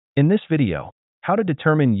In this video, how to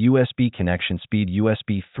determine USB connection speed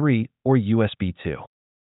USB 3 or USB 2.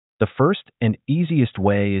 The first and easiest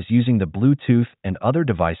way is using the Bluetooth and other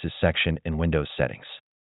devices section in Windows settings.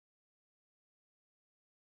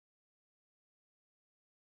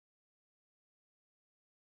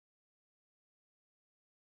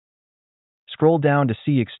 Scroll down to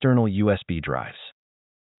see external USB drives.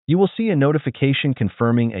 You will see a notification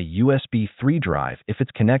confirming a USB 3 drive if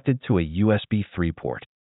it's connected to a USB 3 port.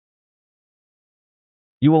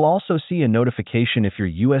 You will also see a notification if your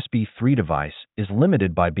USB 3 device is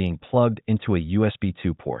limited by being plugged into a USB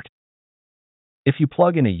 2 port. If you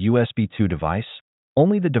plug in a USB 2 device,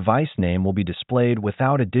 only the device name will be displayed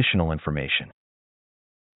without additional information.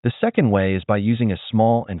 The second way is by using a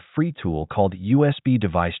small and free tool called USB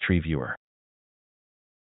Device Tree Viewer.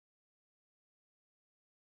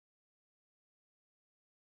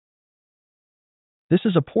 This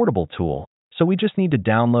is a portable tool, so we just need to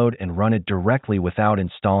download and run it directly without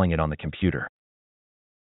installing it on the computer.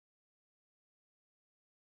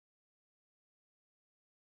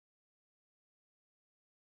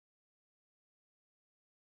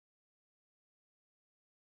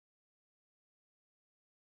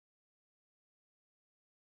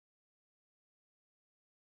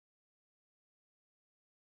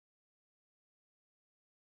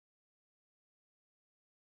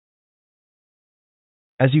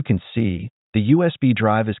 As you can see, the USB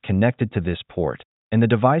drive is connected to this port, and the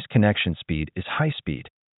device connection speed is high speed,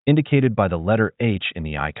 indicated by the letter H in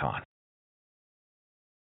the icon.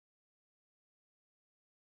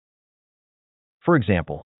 For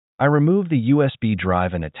example, I remove the USB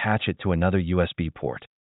drive and attach it to another USB port.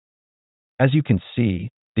 As you can see,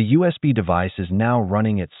 the USB device is now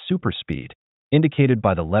running at SuperSpeed, indicated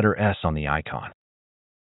by the letter S on the icon.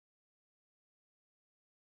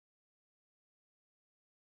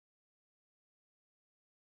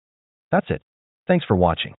 That's it. Thanks for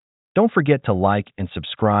watching. Don't forget to like and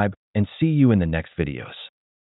subscribe, and see you in the next videos.